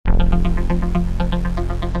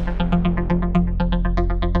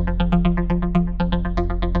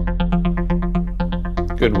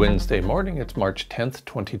Good Wednesday morning. It's March 10th,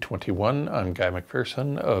 2021. I'm Guy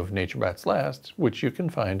McPherson of Nature Bats Last, which you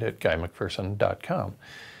can find at guymcpherson.com.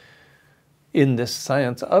 In this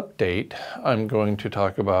science update, I'm going to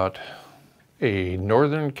talk about a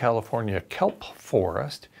Northern California kelp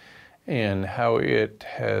forest and how it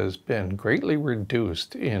has been greatly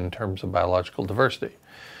reduced in terms of biological diversity.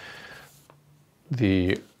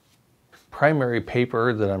 The primary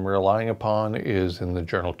paper that I'm relying upon is in the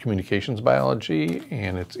journal Communications Biology,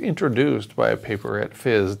 and it's introduced by a paper at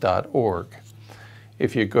phys.org.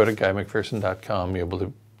 If you go to guymcpherson.com,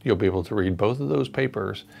 you'll be able to read both of those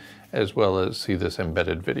papers as well as see this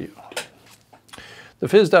embedded video. The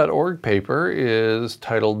phys.org paper is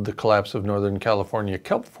titled "The Collapse of Northern California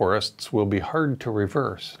Kelp Forests Will Be Hard to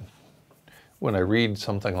Reverse." When I read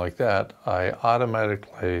something like that, I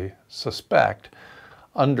automatically suspect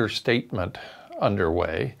understatement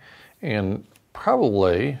underway, and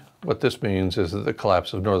probably what this means is that the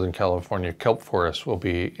collapse of Northern California kelp forests will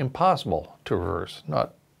be impossible to reverse,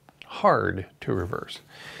 not hard to reverse.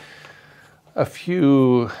 A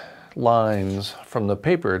few lines from the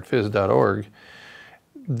paper at phys.org.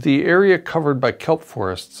 The area covered by kelp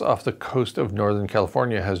forests off the coast of Northern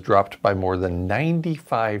California has dropped by more than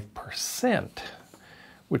 95%,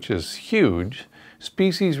 which is huge.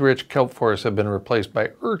 Species-rich kelp forests have been replaced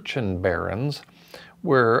by urchin barrens,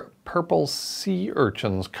 where purple sea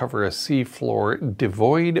urchins cover a sea floor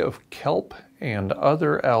devoid of kelp and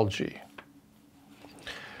other algae.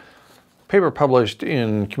 A paper published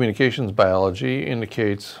in Communications Biology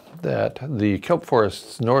indicates that the kelp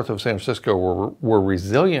forests north of San Francisco were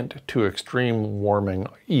resilient to extreme warming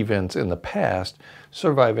events in the past,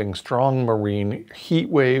 surviving strong marine heat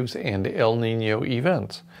waves and El Nino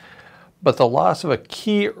events. But the loss of a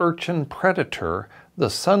key urchin predator,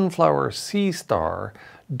 the sunflower sea star,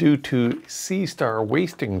 due to sea star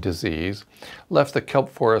wasting disease, left the kelp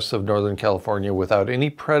forests of Northern California without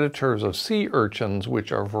any predators of sea urchins,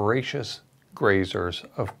 which are voracious grazers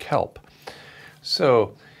of kelp.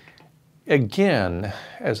 So again,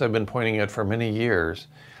 as I've been pointing out for many years,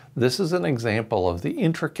 this is an example of the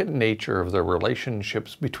intricate nature of the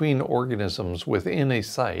relationships between organisms within a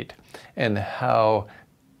site and how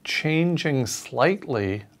changing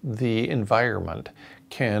slightly the environment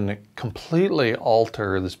can completely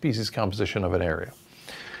alter the species composition of an area.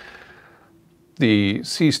 The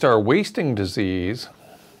sea star wasting disease,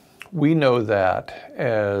 we know that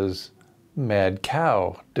as mad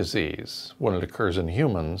cow disease when it occurs in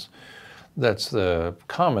humans. That's the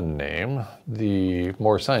common name. The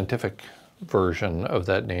more scientific version of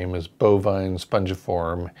that name is bovine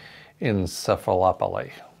spongiform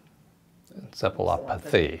encephalopathy.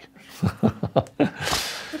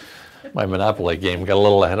 My Monopoly game got a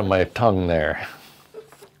little ahead of my tongue there.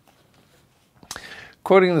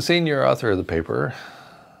 Quoting the senior author of the paper,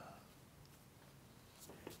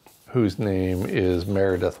 whose name is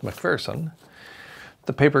Meredith McPherson,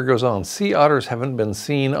 the paper goes on, "Sea otters haven't been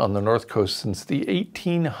seen on the North Coast since the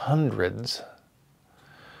 1800s.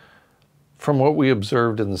 From what we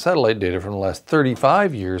observed in the satellite data from the last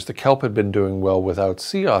 35 years, the kelp had been doing well without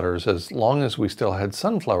sea otters as long as we still had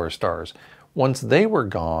sunflower stars. Once they were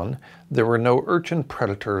gone, there were no urchin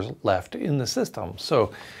predators left in the system." So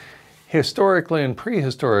historically and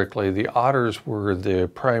prehistorically, the otters were the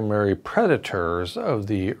primary predators of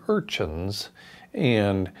the urchins,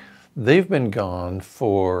 and they've been gone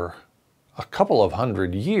for a couple of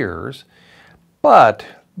hundred years, but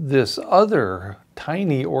this other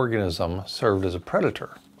tiny organism served as a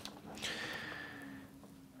predator.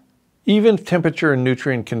 Even if temperature and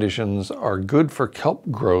nutrient conditions are good for kelp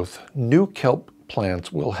growth, new kelp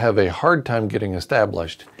plants will have a hard time getting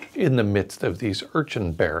established in the midst of these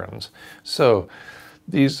urchin barrens. So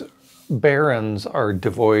these barrens are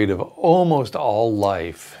devoid of almost all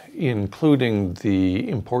life, including the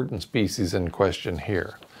important species in question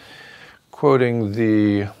here. Quoting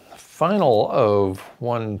the final of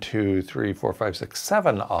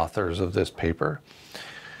 7 authors of this paper,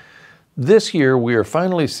 "This year we are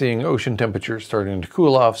finally seeing ocean temperatures starting to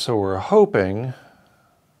cool off, so we're hoping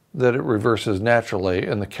that it reverses naturally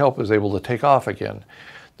and the kelp is able to take off again.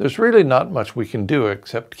 There's really not much we can do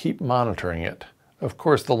except keep monitoring it. Of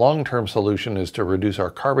course, the long-term solution is to reduce our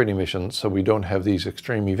carbon emissions so we don't have these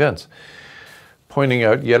extreme events." Pointing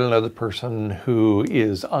out yet another person who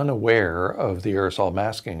is unaware of the aerosol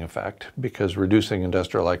masking effect, because reducing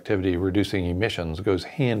industrial activity, reducing emissions goes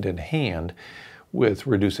hand in hand with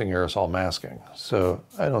reducing aerosol masking. So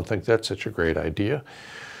I don't think that's such a great idea.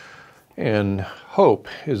 And hope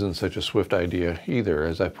isn't such a swift idea either,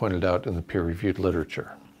 as I pointed out in the peer-reviewed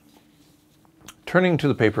literature. Turning to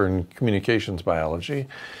the paper in Communications Biology,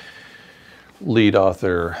 lead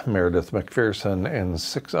author Meredith McPherson and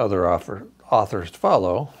 6 other authors to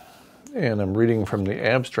follow, and I'm reading from the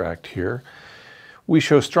abstract here. We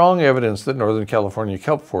show strong evidence that Northern California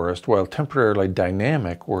kelp forests, while temporarily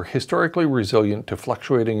dynamic, were historically resilient to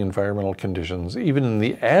fluctuating environmental conditions, even in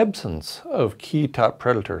the absence of key top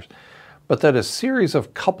predators, but that a series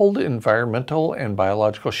of coupled environmental and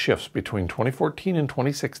biological shifts between 2014 and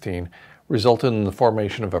 2016 resulted in the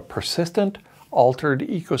formation of a persistent, altered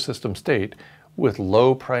ecosystem state with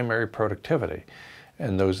low primary productivity.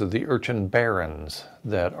 And those are the urchin barrens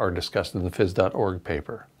that are discussed in the phys.org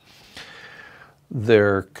paper.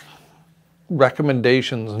 Their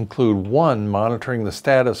recommendations include 1, monitoring the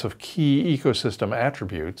status of key ecosystem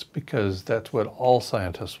attributes, because that's what all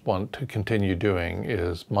scientists want to continue doing,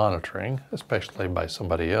 is monitoring, especially by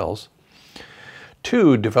somebody else.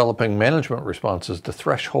 2, developing management responses to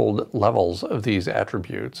threshold levels of these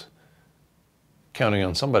attributes, counting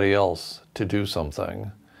on somebody else to do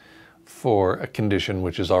something for a condition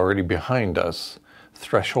which is already behind us,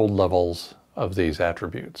 threshold levels of these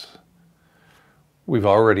attributes. We've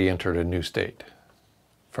already entered a new state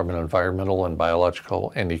from an environmental and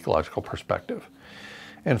biological and ecological perspective.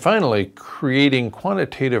 And finally, creating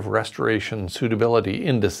quantitative restoration suitability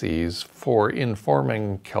indices for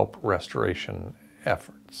informing kelp restoration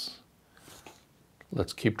efforts.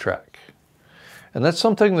 Let's keep track. And that's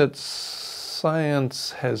something that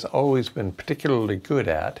science has always been particularly good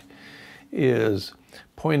at, is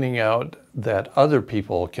pointing out that other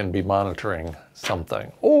people can be monitoring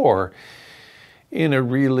something. Or, in a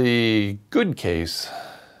really good case,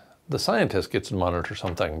 the scientist gets to monitor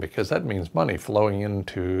something, because that means money flowing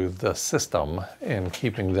into the system and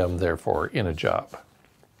keeping them, therefore, in a job.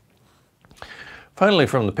 Finally,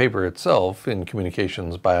 from the paper itself, in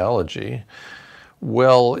Communications Biology,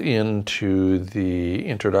 well into the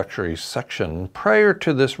introductory section, prior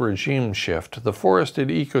to this regime shift, the forested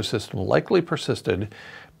ecosystem likely persisted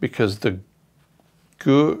because the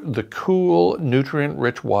cool,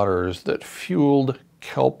 nutrient-rich waters that fueled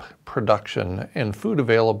kelp production and food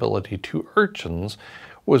availability to urchins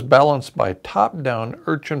was balanced by top-down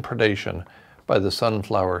urchin predation by the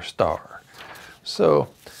sunflower star. So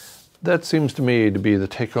that seems to me to be the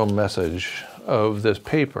take-home message of this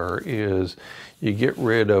paper, is you get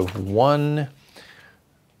rid of one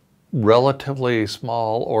relatively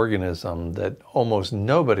small organism that almost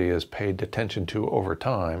nobody has paid attention to over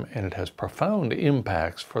time, and it has profound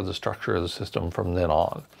impacts for the structure of the system from then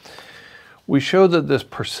on. We show that this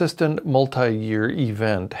persistent multi-year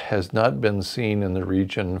event has not been seen in the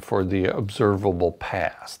region for the observable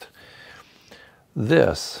past.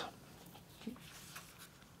 This,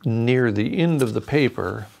 near the end of the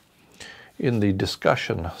paper, in the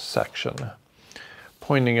discussion section,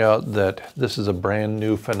 pointing out that this is a brand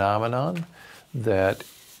new phenomenon, that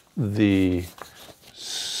the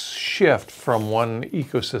shift from one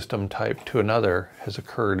ecosystem type to another has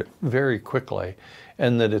occurred very quickly,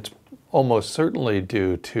 and that it's almost certainly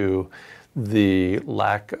due to the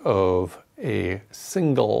lack of a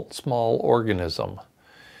single small organism,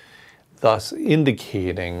 thus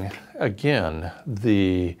indicating, again,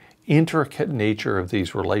 the intricate nature of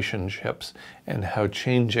these relationships, and how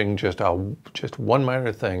changing just one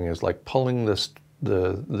minor thing is like pulling this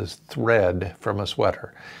thread from a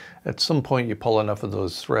sweater. At some point you pull enough of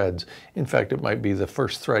those threads, in fact it might be the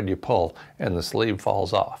first thread you pull and the sleeve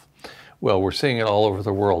falls off. Well, we're seeing it all over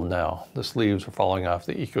the world now. The sleeves are falling off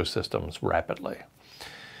the ecosystems rapidly.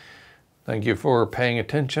 Thank you for paying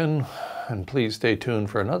attention, and please stay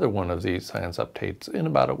tuned for another one of these science updates in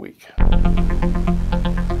about a week.